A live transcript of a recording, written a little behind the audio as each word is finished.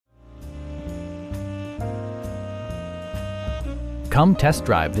Come test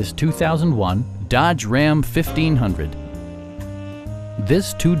drive this 2001 Dodge Ram 1500.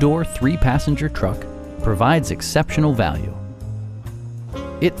 This two-door, three-passenger truck provides exceptional value.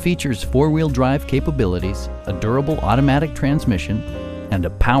 It features four-wheel drive capabilities, a durable automatic transmission, and a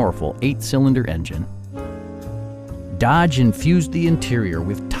powerful 8-cylinder engine. Dodge infused the interior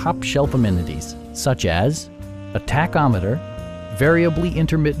with top-shelf amenities such as a tachometer, variably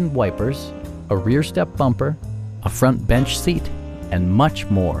intermittent wipers, a rear step bumper, a front bench seat, and much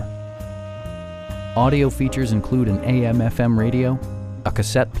more. Audio features include an AM/FM radio, a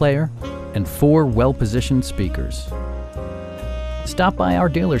cassette player, and 4 well-positioned speakers. Stop by our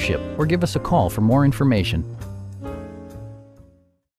dealership or give us a call for more information.